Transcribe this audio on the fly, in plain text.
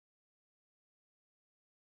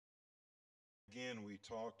Again, we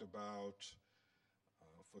talked about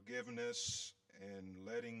forgiveness and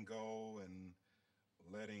letting go and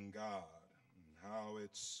letting God, and how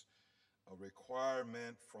it's a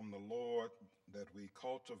requirement from the Lord that we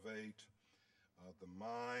cultivate the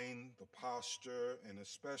mind, the posture, and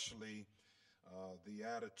especially the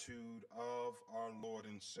attitude of our Lord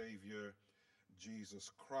and Savior, Jesus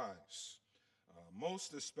Christ.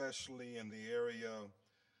 Most especially in the area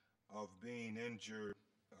of being injured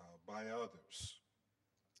by others.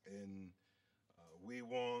 And we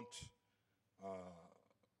won't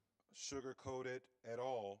sugarcoat it at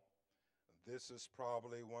all. This is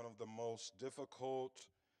probably one of the most difficult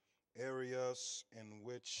areas in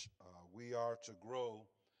which we are to grow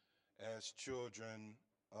as children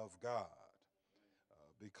of God.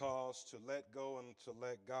 Because to let go and to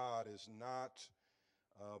let God is not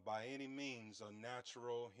by any means a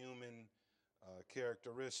natural human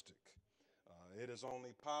characteristic. It is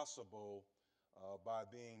only possible by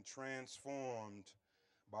being transformed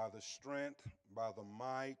by the strength, by the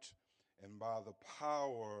might, and by the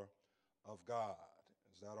power of God.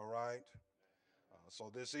 Is that all right? So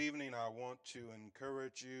this evening I want to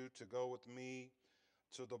encourage you to go with me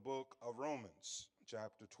to the book of Romans,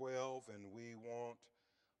 chapter 12, and we won't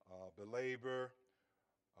belabor.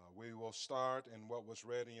 We will start in what was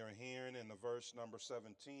read in your hearing in the verse number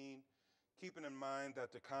 17, keeping in mind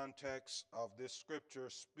that the context of this scripture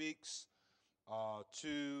speaks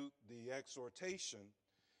to the exhortation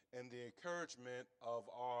and the encouragement of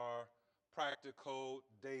our practical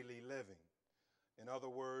daily living. In other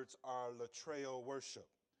words, our latreo worship,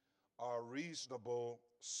 our reasonable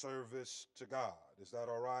service to God. Is that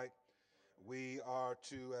all right? We are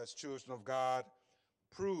to, as children of God,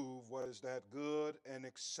 prove what is that good and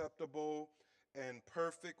acceptable and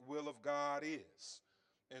perfect will of God is.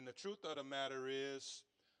 And the truth of the matter is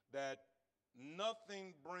that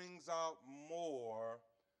nothing brings out more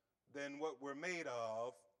than what we're made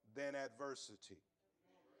of than adversity.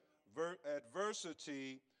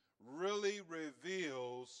 Adversity really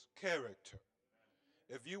reveals character.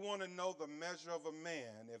 If you want to know the measure of a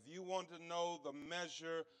man, if you want to know the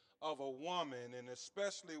measure of a woman, and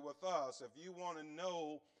especially with us, if you want to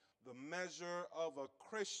know the measure of a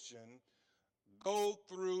Christian, go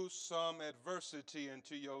through some adversity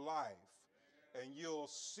into your life, and you'll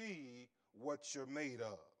see what you're made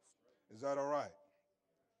of. Is that all right?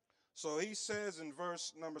 So he says in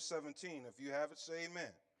verse number 17, if you have it, say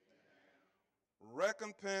amen.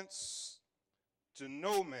 Recompense to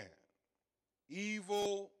no man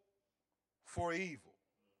evil for evil.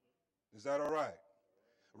 Is that all right?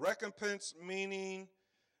 Recompense meaning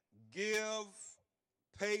give,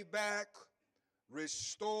 pay back,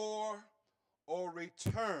 restore, or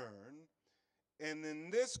return. And in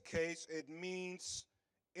this case, it means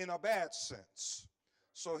in a bad sense.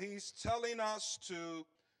 So he's telling us to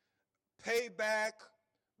pay back,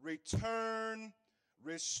 return,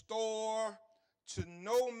 restore to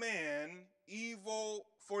no man evil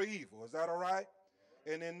for evil. Is that all right?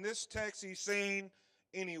 And in this text, he's saying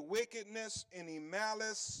any wickedness, any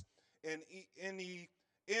malice, and any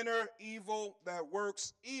inner evil that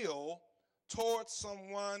works ill towards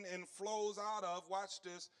someone and flows out of, watch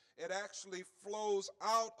this, it actually flows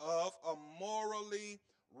out of a morally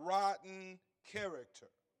rotten character.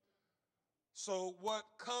 So what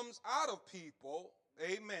comes out of people,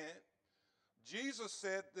 amen, Jesus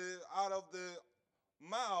said out of the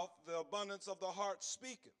mouth, the abundance of the heart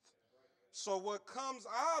speaketh. So what comes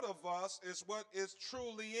out of us is what is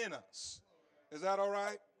truly in us. Is that all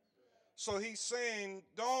right? So he's saying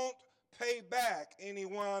don't pay back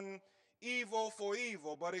anyone evil for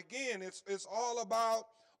evil. But again, it's all about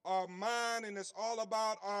our mind, and it's all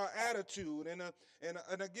about our attitude. And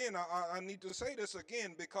again, I need to say this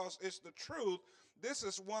again because it's the truth. This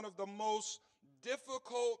is one of the most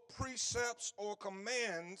difficult precepts or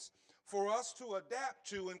commands for us to adapt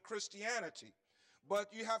to in Christianity.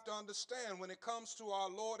 But you have to understand, when it comes to our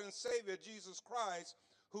Lord and Savior, Jesus Christ,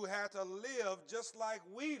 who had to live just like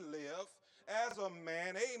we live as a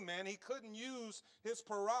man, amen. He couldn't use his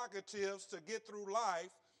prerogatives to get through life.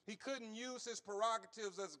 He couldn't use his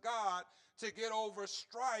prerogatives as God to get over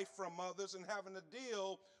strife from others and having to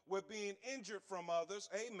deal with being injured from others,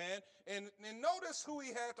 amen. And notice who he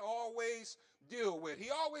had to always deal with. He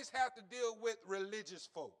always had to deal with religious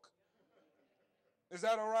folk. Is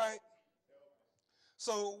that all right?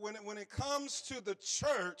 So when it comes to the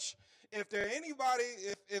church, if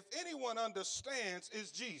anyone understands,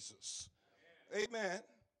 it's Jesus. Amen.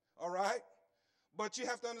 All right? But you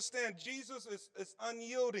have to understand, Jesus is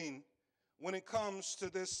unyielding when it comes to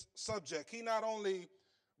this subject. He not only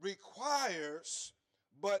requires,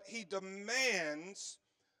 but he demands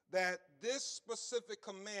that this specific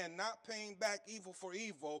command, not paying back evil for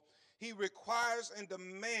evil, he requires and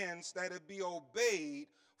demands that it be obeyed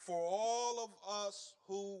for all of us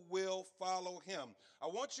who will follow him. I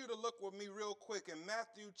want you to look with me real quick in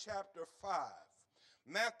Matthew chapter 5.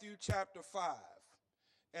 Matthew chapter 5.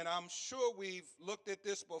 And I'm sure we've looked at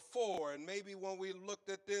this before, and maybe when we looked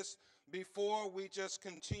at this before, we just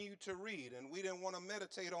continued to read, and we didn't want to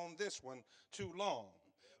meditate on this one too long.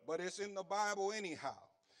 But it's in the Bible anyhow,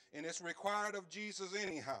 and it's required of Jesus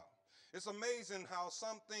anyhow. It's amazing how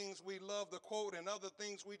some things we love to quote and other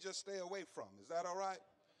things we just stay away from. Is that all right?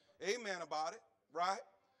 Amen about it, right?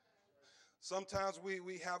 Sometimes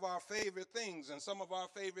we have our favorite things, and some of our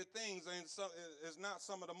favorite things is not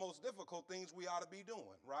some of the most difficult things we ought to be doing,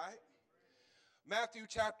 right? Matthew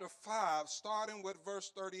chapter 5, starting with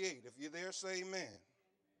verse 38. If you're there, say amen.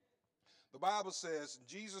 The Bible says,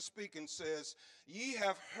 Jesus speaking says, ye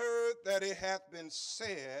have heard that it hath been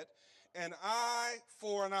said, an eye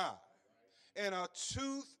for an eye, and a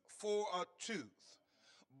tooth for a tooth.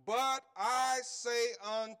 But I say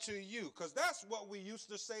unto you, because that's what we used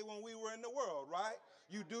to say when we were in the world, right?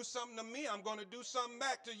 You do something to me, I'm going to do something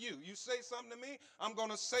back to you. You say something to me, I'm going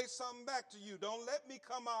to say something back to you. Don't let me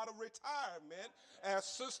come out of retirement, as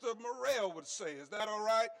Sister Morel would say. Is that all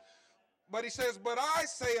right? But he says, but I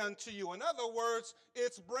say unto you. In other words,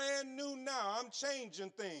 it's brand new now. I'm changing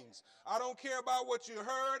things. I don't care about what you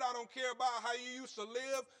heard. I don't care about how you used to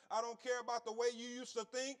live. I don't care about the way you used to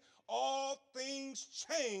think. All things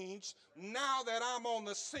change now that I'm on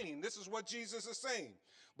the scene. This is what Jesus is saying.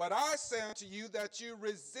 But I say unto you that you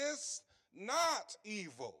resist not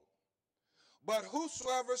evil. But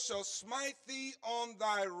whosoever shall smite thee on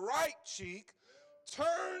thy right cheek,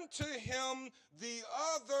 turn to him the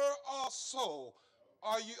other also.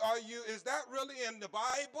 Is that really in the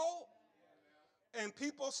Bible? And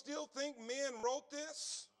people still think men wrote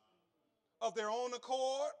this of their own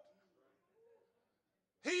accord?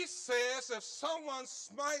 He says if someone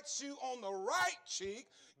smites you on the right cheek,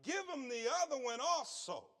 give him the other one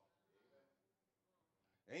also.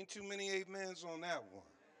 Ain't too many amens on that one.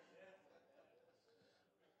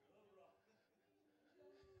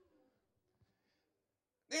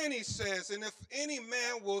 Then he says, and if any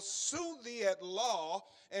man will sue thee at law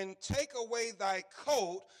and take away thy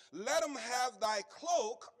coat, let him have thy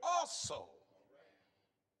cloak also.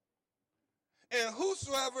 And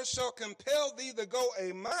whosoever shall compel thee to go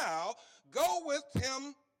a mile, go with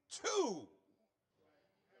him 2.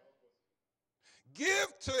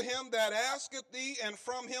 Give to him that asketh thee, and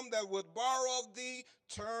from him that would borrow of thee,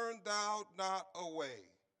 turn thou not away.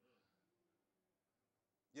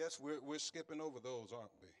 Yes, we're skipping over those,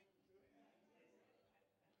 aren't we?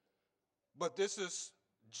 But this is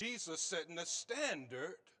Jesus setting a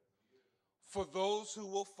standard for those who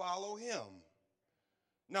will follow him.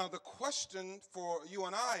 Now, the question for you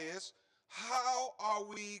and I is, how are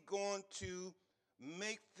we going to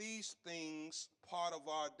make these things part of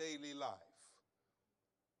our daily life?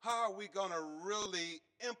 How are we going to really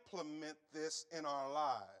implement this in our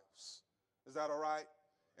lives? Is that all right?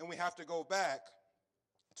 And we have to go back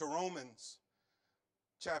to Romans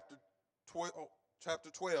chapter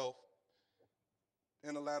 12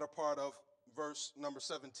 in the latter part of verse number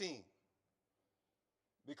 17.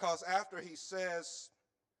 Because after he says,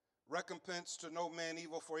 recompense to no man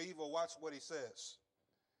evil for evil, watch what he says.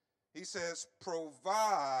 He says,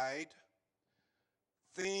 provide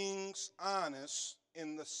things honest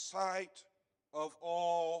in the sight of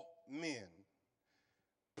all men.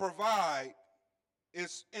 Provide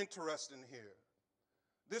is interesting here.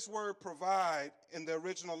 This word provide in the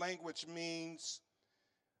original language means,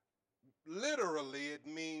 literally, it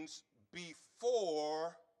means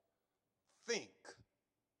before think.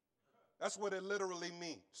 That's what it literally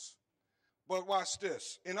means. But watch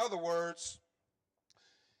this. In other words,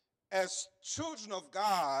 as children of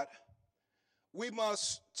God, we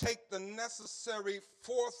must take the necessary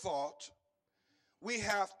forethought. We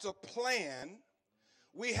have to plan.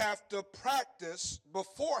 We have to practice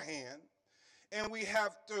beforehand. And we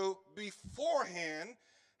have to beforehand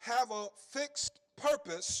have a fixed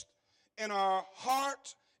purpose in our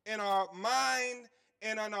heart, in our mind,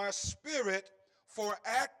 and in our spirit for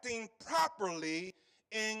acting properly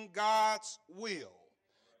in God's will.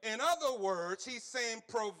 In other words, he's saying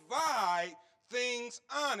provide things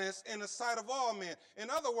honest in the sight of all men. In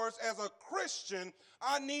other words, as a Christian,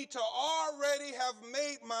 I need to already have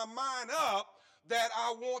made my mind up that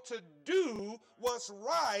I want to do what's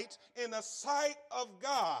right in the sight of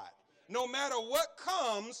God. No matter what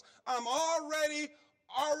comes, I'm already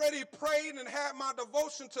already prayed and had my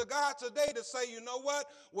devotion to God today to say, you know what?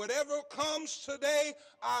 Whatever comes today,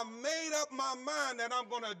 I made up my mind that I'm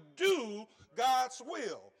going to do God's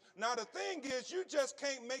will. Now, the thing is, you just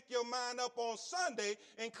can't make your mind up on Sunday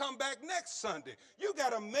and come back next Sunday. You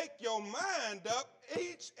got to make your mind up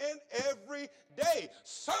each and every day,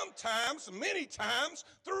 sometimes, many times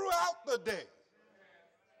throughout the day.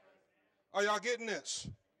 Are y'all getting this?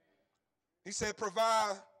 He said,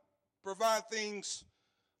 provide things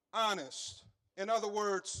honest. In other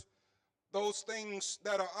words, those things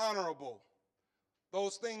that are honorable,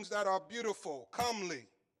 those things that are beautiful, comely,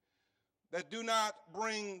 that do not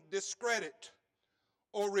bring discredit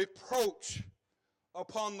or reproach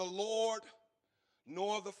upon the Lord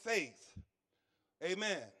nor the faith.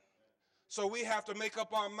 Amen. So we have to make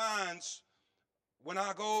up our minds when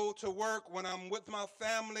I go to work, when I'm with my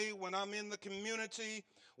family, when I'm in the community,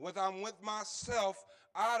 when I'm with myself,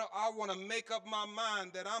 I want to make up my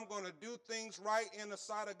mind that I'm going to do things right in the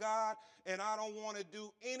sight of God, and I don't want to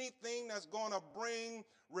do anything that's going to bring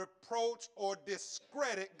reproach or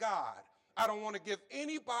discredit God. I don't want to give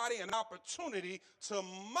anybody an opportunity to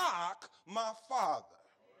mock my Father.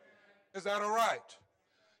 Is that all right?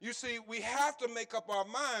 You see, we have to make up our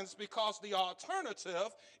minds, because the alternative,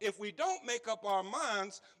 if we don't make up our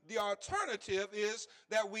minds, the alternative is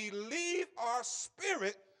that we leave our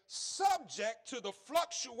spirit subject to the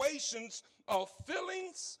fluctuations of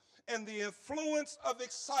feelings and the influence of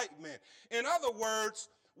excitement. In other words,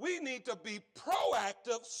 we need to be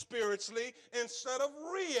proactive spiritually instead of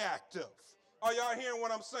reactive. Are y'all hearing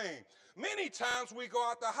what I'm saying? Many times we go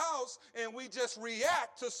out the house and we just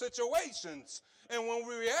react to situations. And when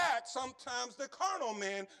we react, sometimes the carnal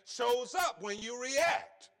man shows up when you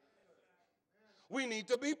react. We need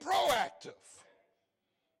to be proactive.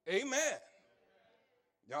 Amen.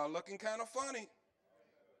 Y'all looking kind of funny.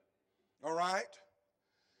 All right?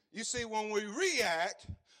 You see, when we react,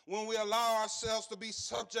 when we allow ourselves to be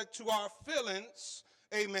subject to our feelings,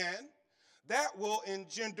 amen, that will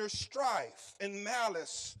engender strife and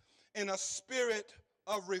malice and a spirit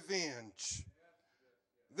of revenge.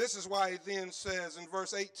 This is why he then says in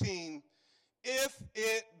verse 18, if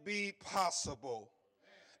it be possible,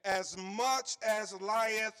 as much as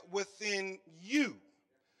lieth within you,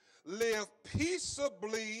 live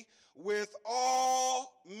peaceably with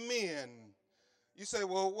all men. You say,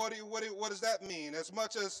 well, what does that mean? As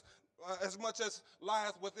much as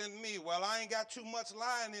lieth within me. Well, I ain't got too much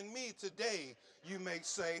lying in me today, you may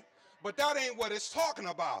say. But that ain't what it's talking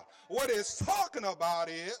about. What it's talking about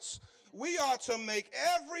is we are to make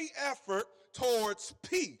every effort towards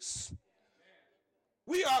peace.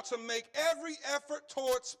 We are to make every effort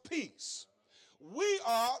towards peace. We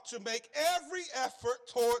are to make every effort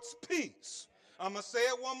towards peace. I'm going to say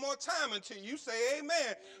it one more time until you say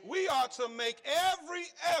amen. We are to make every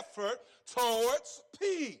effort towards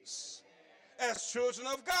peace as children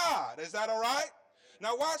of God. Is that all right?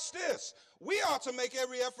 Now watch this. We are to make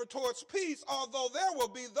every effort towards peace, although there will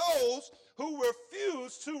be those who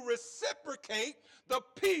refuse to reciprocate the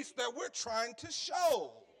peace that we're trying to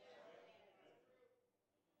show.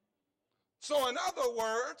 So in other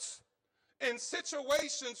words, in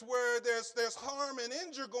situations where there's harm and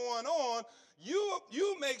injury going on,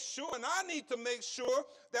 you make sure, and I need to make sure,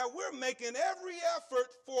 that we're making every effort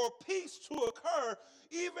for peace to occur,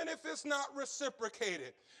 even if it's not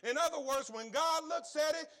reciprocated. In other words, when God looks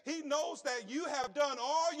at it, he knows that you have done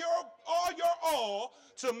all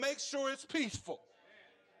to make sure it's peaceful.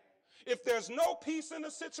 If there's no peace in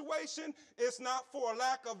the situation, it's not for a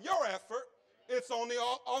lack of your effort, it's on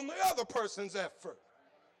the other person's effort.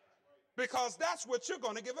 Because that's what you're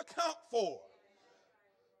going to give account for.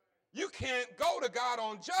 You can't go to God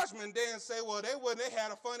on Judgment Day and say, well, they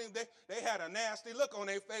had a nasty look on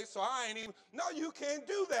their face, so I ain't even. No, you can't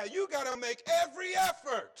do that. You got to make every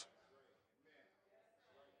effort.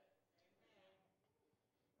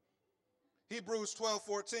 Hebrews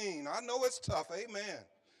 12:14. I know it's tough. Amen.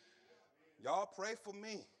 Y'all pray for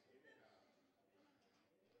me.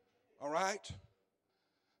 All right?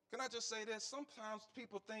 Can I just say this? Sometimes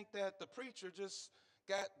people think that the preacher just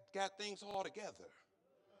got things all together.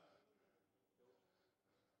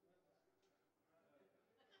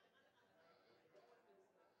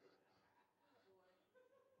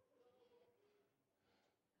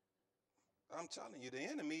 I'm telling you, the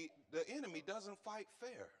enemy doesn't fight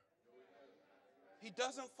fair. He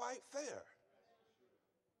doesn't fight fair.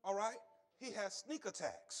 All right? He has sneak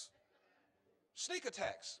attacks. Sneak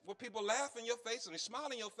attacks, where people laugh in your face and they smile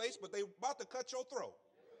in your face, but they're about to cut your throat.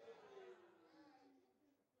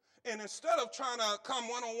 And instead of trying to come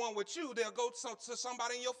one-on-one with you, they'll go to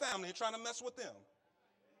somebody in your family and try to mess with them.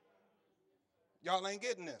 Y'all ain't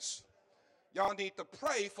getting this. Y'all need to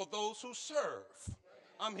pray for those who serve.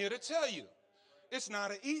 I'm here to tell you, it's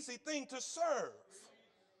not an easy thing to serve.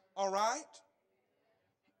 All right?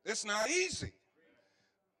 It's not easy.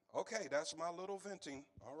 Okay, that's my little venting.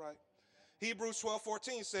 All right. Hebrews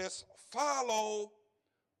 12:14 says, follow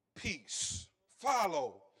peace.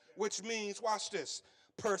 Follow, which means, watch this,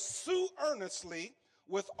 pursue earnestly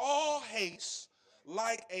with all haste,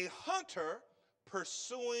 like a hunter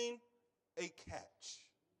pursuing a catch.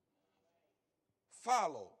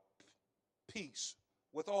 Follow peace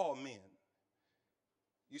with all men.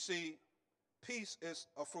 You see, peace is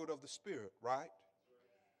a fruit of the Spirit, right?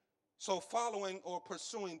 So following or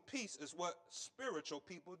pursuing peace is what spiritual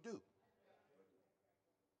people do.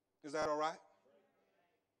 Is that all right?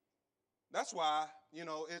 That's why,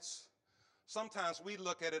 it's sometimes we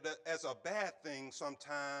look at it as a bad thing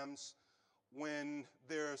sometimes when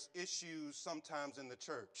there's issues sometimes in the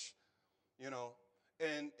church,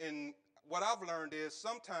 And what I've learned is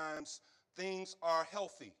sometimes things are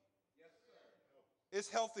healthy. It's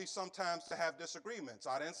healthy sometimes to have disagreements.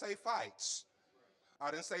 I didn't say fights. I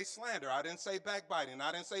didn't say slander. I didn't say backbiting.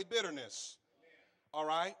 I didn't say bitterness. All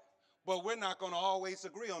right? But we're not going to always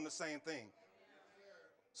agree on the same thing.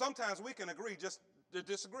 Sometimes we can agree just to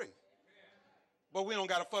disagree. But we don't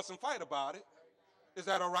got to fuss and fight about it. Is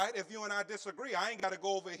that all right? If you and I disagree, I ain't got to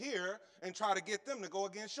go over here and try to get them to go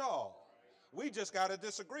against y'all. We just got a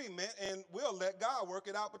disagreement, and we'll let God work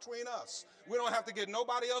it out between us. We don't have to get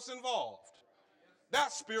nobody else involved.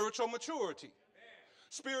 That's spiritual maturity.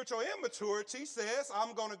 Spiritual immaturity says,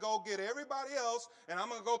 I'm going to go get everybody else, and I'm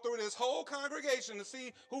going to go through this whole congregation to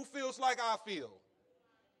see who feels like I feel.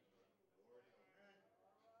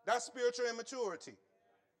 That's spiritual immaturity.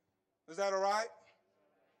 Is that all right?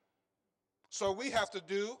 So we have to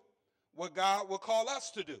do what God will call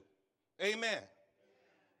us to do. Amen.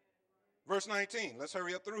 Verse 19. Let's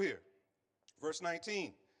hurry up through here. Verse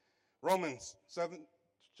 19. Romans 7,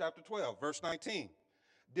 chapter 12, verse 19.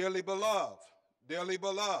 Dearly beloved, dearly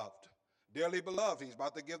beloved, dearly beloved. He's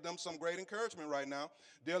about to give them some great encouragement right now.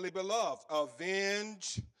 Dearly beloved,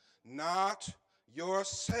 avenge not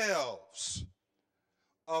yourselves.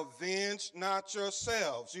 Avenge not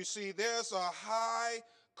yourselves. You see, there's a high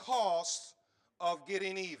cost of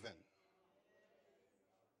getting even.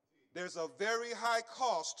 There's a very high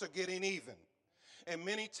cost to getting even. And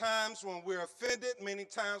many times when we're offended, many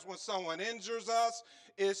times when someone injures us,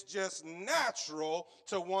 it's just natural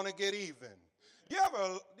to want to get even. You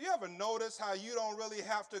ever notice how you don't really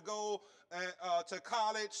have to go to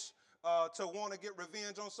college to want to get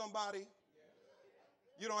revenge on somebody?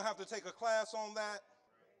 You don't have to take a class on that.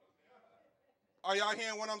 Are y'all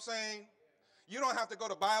hearing what I'm saying? You don't have to go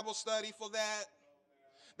to Bible study for that.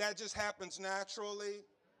 That just happens naturally.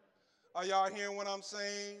 Are y'all hearing what I'm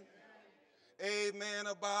saying? Amen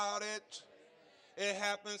about it. It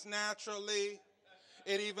happens naturally.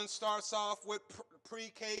 It even starts off with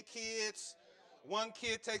pre-K kids. One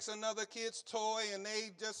kid takes another kid's toy and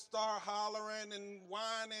they just start hollering and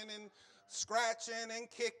whining and scratching and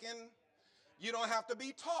kicking. You don't have to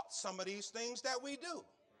be taught some of these things that we do.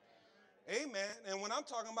 Amen. And when I'm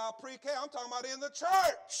talking about pre-K, I'm talking about in the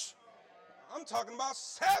church. I'm talking about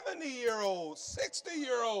 70-year-olds,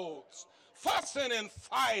 60-year-olds fussing and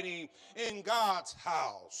fighting in God's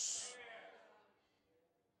house.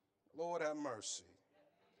 Lord have mercy.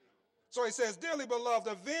 So he says, dearly beloved,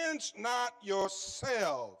 avenge not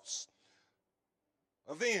yourselves.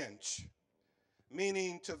 Avenge,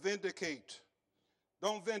 meaning to vindicate.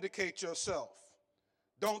 Don't vindicate yourself.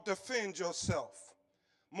 Don't defend yourself.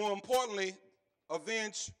 More importantly,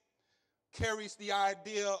 avenge carries the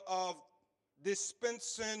idea of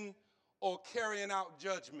dispensing or carrying out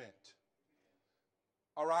judgment.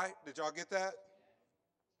 All right? Did y'all get that?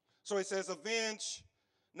 So he says, avenge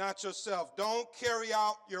not yourself. Don't carry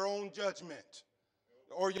out your own judgment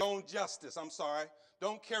or your own justice. I'm sorry.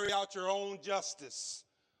 Don't carry out your own justice.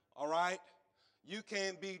 All right? You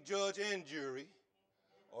can't be judge and jury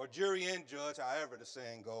or jury and judge, however the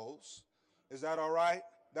saying goes. Is that all right?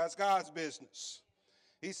 That's God's business.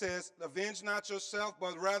 He says, avenge not yourself,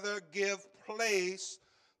 but rather give place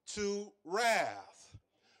to wrath.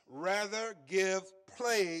 Rather give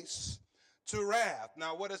place to wrath.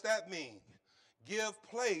 Now, what does that mean? Give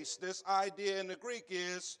place. This idea in the Greek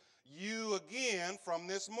is you again from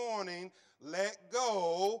this morning let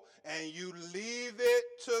go and you leave it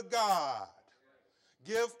to God.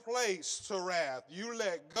 Give place to wrath. You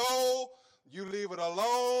let go, you leave it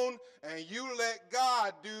alone, and you let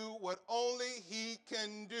God do what only he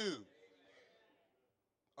can do.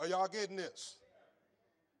 Are y'all getting this?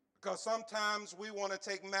 Because sometimes we want to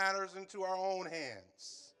take matters into our own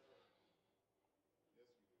hands.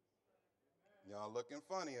 Y'all looking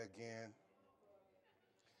funny again.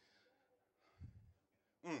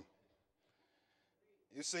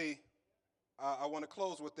 You see, I want to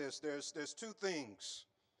close with this. There's two things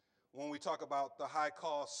when we talk about the high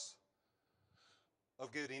cost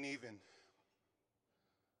of getting even.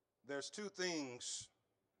 There's two things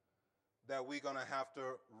that we're going to have to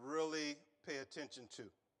really pay attention to,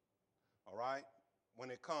 all right,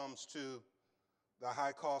 when it comes to the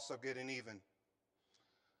high cost of getting even.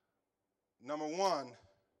 Number one,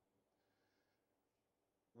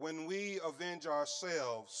 when we avenge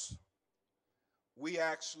ourselves, we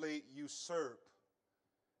actually usurp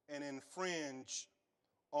and infringe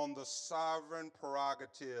on the sovereign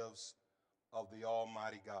prerogatives of the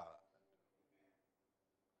Almighty God.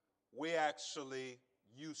 We actually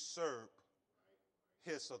usurp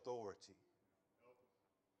his authority.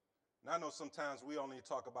 Now, I know sometimes we only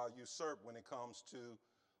talk about usurp when it comes to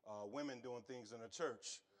women doing things in the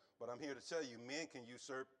church, but I'm here to tell you, men can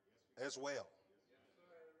usurp as well.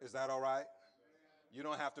 Is that all right? You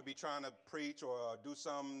don't have to be trying to preach or do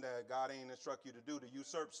something that God ain't instruct you to do to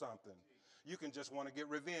usurp something. You can just want to get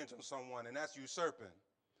revenge on someone, and that's usurping.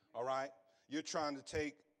 All right? You're trying to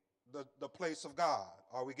take the place of God.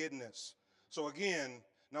 Are we getting this? So again,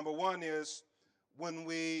 number one is when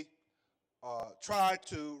we try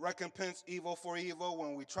to recompense evil for evil,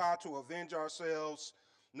 when we try to avenge ourselves,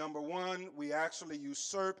 number one, we actually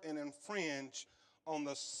usurp and infringe on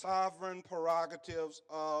the sovereign prerogatives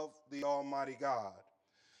of the Almighty God.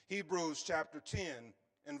 Hebrews chapter 10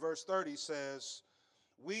 and verse 30 says,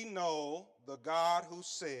 we know the God who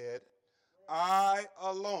said, I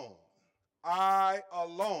alone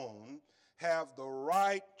have the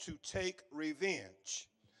right to take revenge.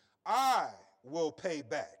 I will pay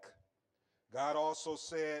back. God also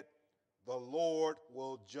said, the Lord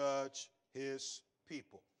will judge his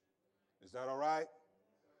people. Is that all right?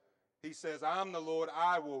 He says, I'm the Lord,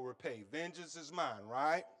 I will repay. Vengeance is mine,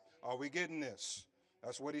 right? Are we getting this?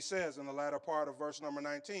 That's what he says in the latter part of verse number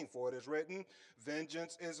 19. For it is written,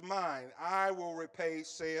 vengeance is mine, I will repay,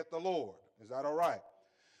 saith the Lord. Is that all right?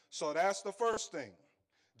 So that's the first thing.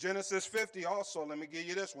 Genesis 50 also, let me give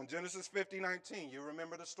you this one. Genesis 50:19. You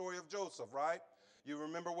remember the story of Joseph, right? You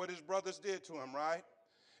remember what his brothers did to him, right?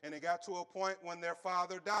 And it got to a point when their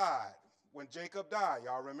father died, when Jacob died.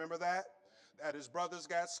 Y'all remember that? That his brothers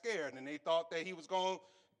got scared and they thought that he was going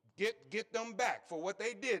to get them back for what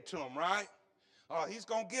they did to him, right? He's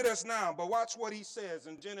going to get us now. But watch what he says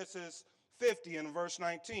in Genesis 50 and verse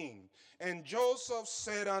 19. And Joseph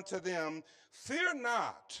said unto them, fear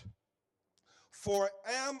not, for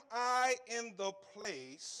am I in the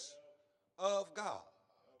place of God?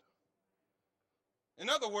 In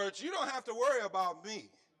other words, you don't have to worry about me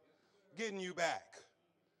getting you back,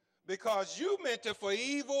 because you meant it for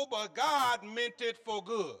evil, but God meant it for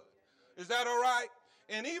good. Is that all right?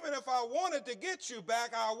 And even if I wanted to get you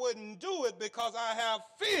back, I wouldn't do it because I have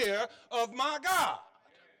fear of my God.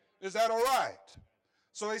 Is that all right?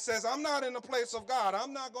 So he says, I'm not in the place of God.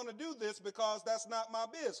 I'm not going to do this because that's not my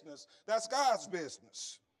business. That's God's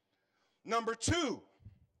business. Number two,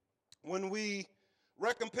 when we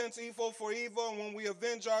recompense evil for evil and when we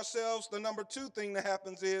avenge ourselves, the number two thing that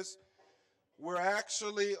happens is we're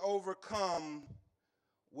actually overcome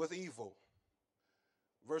with evil.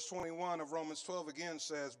 Verse 21 of Romans 12 again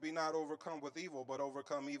says, be not overcome with evil, but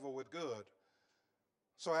overcome evil with good.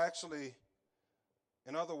 So actually,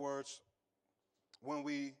 in other words, when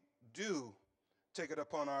we do take it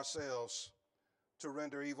upon ourselves to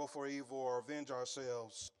render evil for evil or avenge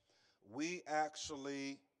ourselves, we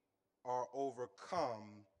actually are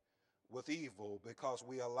overcome with evil because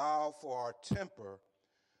we allow for our temper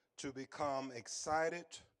to become excited,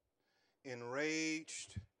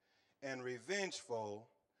 enraged, and revengeful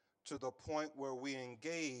to the point where we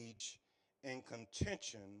engage in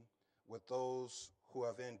contention with those who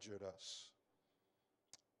have injured us.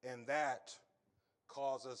 And that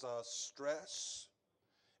causes us stress.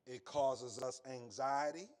 It causes us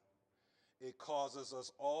anxiety. It causes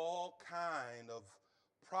us all kind of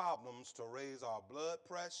problems to raise our blood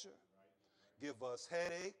pressure, give us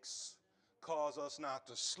headaches, cause us not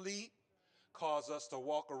to sleep, cause us to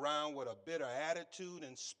walk around with a bitter attitude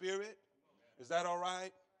and spirit. Is that all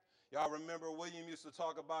right? Y'all remember William used to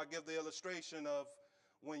talk about, give the illustration of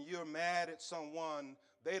when you're mad at someone,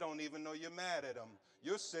 they don't even know you're mad at them.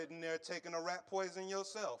 You're sitting there taking a rat poison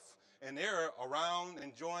yourself, and they're around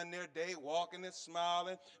enjoying their day, walking and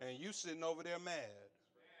smiling, and you sitting over there mad.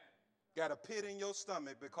 Got a pit in your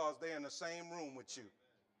stomach because they're in the same room with you.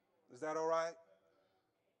 Is that all right?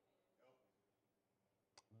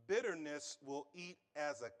 Bitterness will eat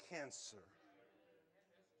as a cancer.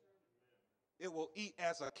 It will eat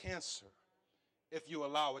as a cancer. if you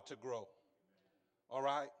allow it to grow. All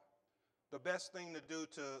right? The best thing to do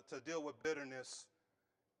to deal with bitterness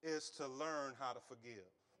is to learn how to forgive.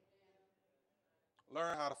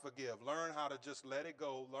 Learn how to forgive. Learn how to just let it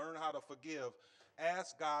go. Learn how to forgive.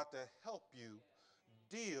 Ask God to help you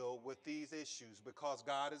deal with these issues because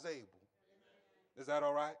God is able. Is that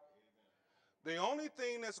all right? The only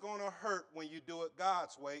thing that's going to hurt when you do it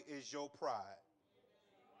God's way is your pride.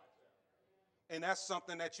 And that's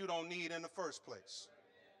something that you don't need in the first place.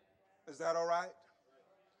 Is that all right?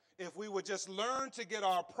 If we would just learn to get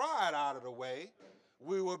our pride out of the way,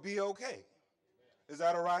 we will be okay. Is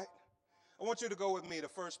that all right? I want you to go with me to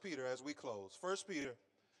 1 Peter as we close. 1 Peter,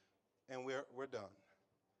 and we're done.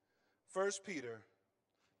 1 Peter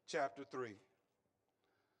chapter 3.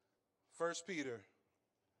 1 Peter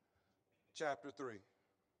chapter 3.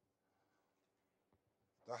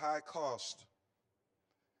 The high cost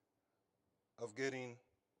of getting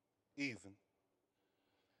even.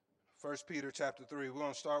 1 Peter chapter 3. We're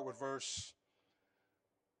going to start with verse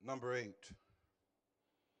number 8.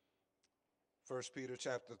 1 Peter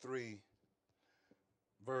chapter 3,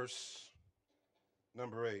 verse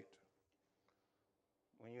number 8.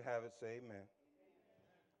 When you have it, say amen.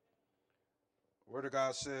 Word of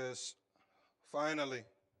God says, finally,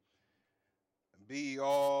 be ye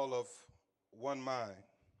all of one mind,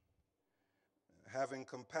 having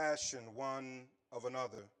compassion one of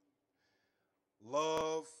another.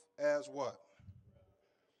 Love as what?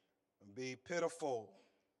 Be pitiful,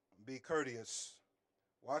 be courteous.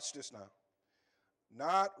 Watch this now.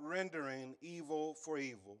 Not rendering evil for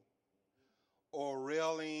evil, or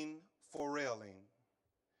railing for railing,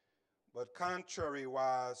 but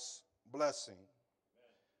contrariwise blessing,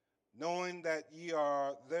 knowing that ye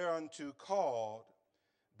are thereunto called,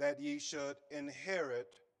 that ye should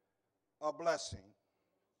inherit a blessing.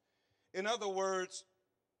 In other words,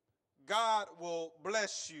 God will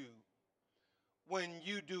bless you when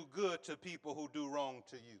you do good to people who do wrong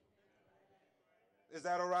to you. Is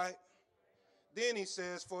that all right? Then he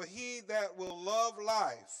says, for he that will love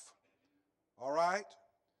life, all right?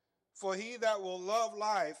 For he that will love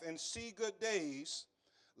life and see good days,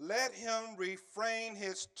 let him refrain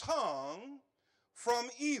his tongue from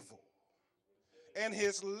evil, and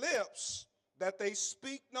his lips that they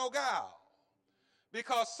speak no guile.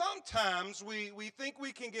 Because sometimes we think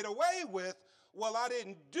we can get away with, well, I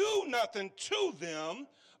didn't do nothing to them.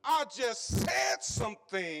 I just said some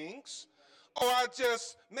things, or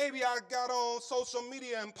maybe I got on social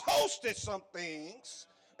media and posted some things.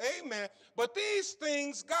 Amen. But these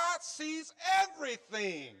things, God sees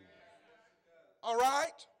everything. All right?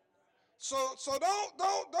 So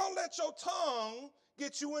don't let your tongue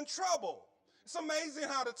get you in trouble. It's amazing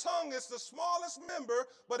how the tongue is the smallest member,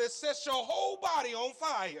 but it sets your whole body on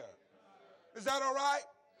fire. Is that all right?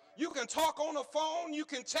 You can talk on the phone, you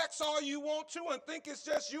can text all you want to and think it's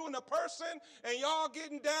just you and the person, and y'all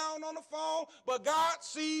getting down on the phone, but God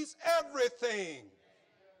sees everything.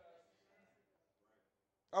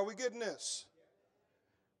 Are we getting this?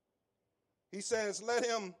 He says, let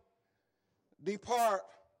him depart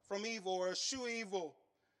from evil or eschew evil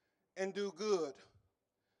and do good.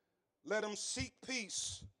 Let him seek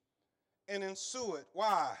peace and ensue it.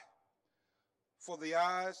 Why? For the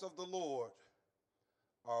eyes of the Lord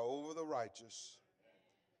are over the righteous,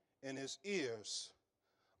 and his ears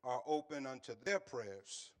are open unto their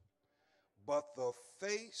prayers. But the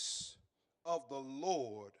face of the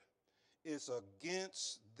Lord is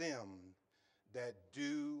against them that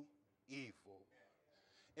do evil.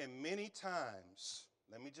 And many times,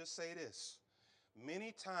 let me just say this,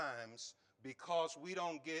 many times because we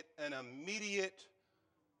don't get an immediate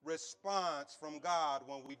response from God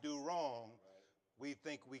when we do wrong, we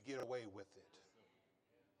think we get away with it.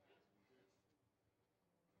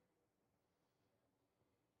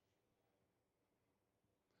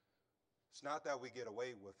 It's not that we get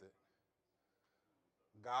away with it.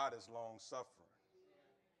 God is long-suffering.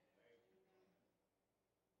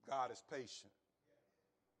 God is patient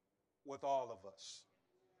with all of us.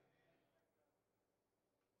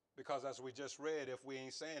 Because as we just read, if we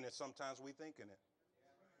ain't saying it, sometimes we thinking it.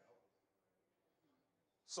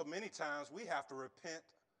 So many times we have to repent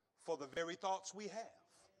for the very thoughts we have.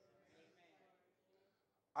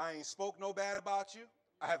 I ain't spoke no bad about you.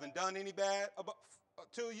 I haven't done any bad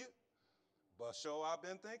to you. But sure, I've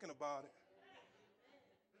been thinking about it.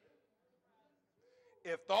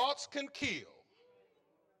 If thoughts can kill,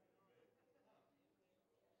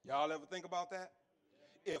 y'all ever think about that?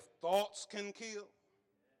 If thoughts can kill,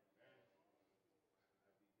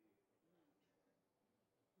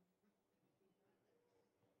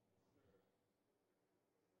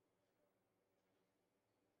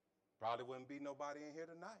 Probably wouldn't be nobody in here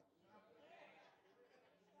tonight.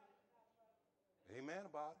 Amen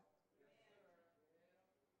about it.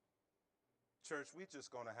 Church, we're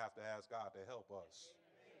just going to have to ask God to help us.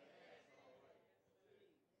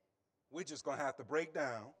 We're just going to have to break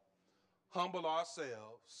down, humble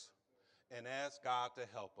ourselves, and ask God to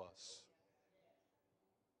help us.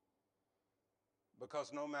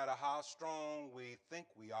 Because no matter how strong we think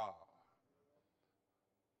we are,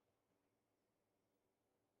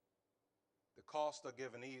 the cost of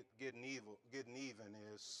getting even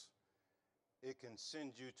is it can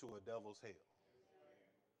send you to a devil's hell.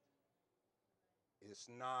 It's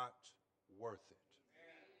not worth it.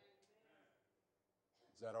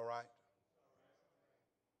 Is that all right?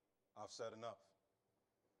 I've said enough.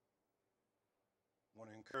 I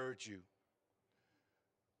want to encourage you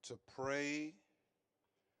to pray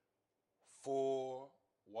for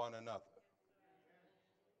one another.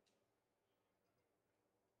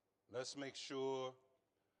 Let's make sure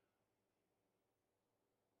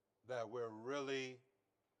that we're really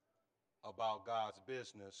about God's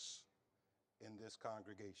business in this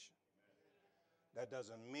congregation. That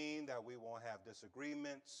doesn't mean that we won't have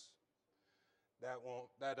disagreements.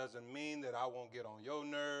 That doesn't mean that I won't get on your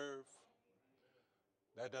nerve.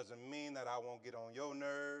 That doesn't mean that I won't get on your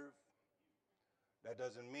nerve. That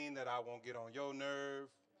doesn't mean that I won't get on your nerve.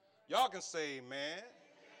 Y'all can say amen.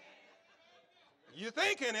 You're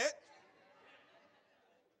thinking it.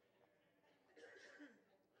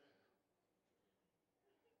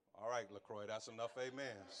 All right, LaCroix, that's enough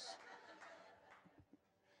amens.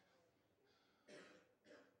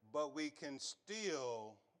 But we can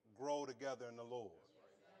still grow together in the Lord.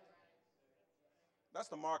 That's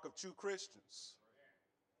the mark of true Christians.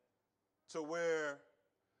 To where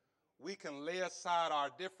we can lay aside our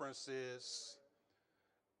differences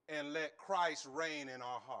and let Christ reign in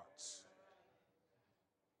our hearts.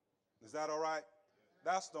 Is that all right?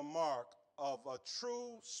 That's the mark of a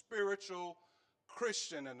true spiritual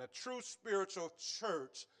Christian and a true spiritual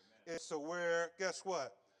church is to where, guess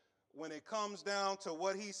what? When it comes down to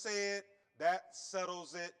what he said, that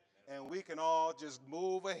settles it, and we can all just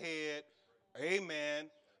move ahead. Amen.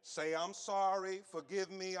 Say, I'm sorry, forgive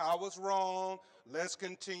me, I was wrong. Let's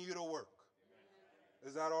continue to work.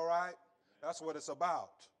 Is that all right? That's what it's about.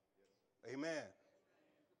 Amen.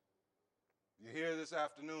 You're here this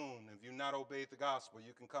afternoon. If you've not obeyed the gospel,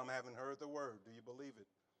 you can come having heard the word. Do you believe it?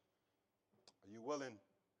 Are you willing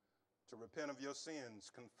to repent of your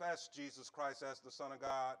sins, confess Jesus Christ as the Son of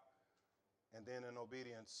God, and then in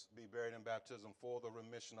obedience be buried in baptism for the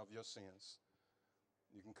remission of your sins?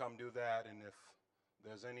 You can come do that, and if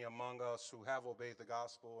there's any among us who have obeyed the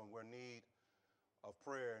gospel and we're in need of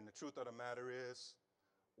prayer, and the truth of the matter is,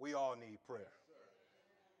 we all need prayer.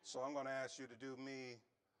 So I'm going to ask you to do me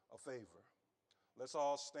a favor. Let's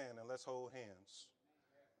all stand and let's hold hands,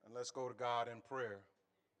 and let's go to God in prayer.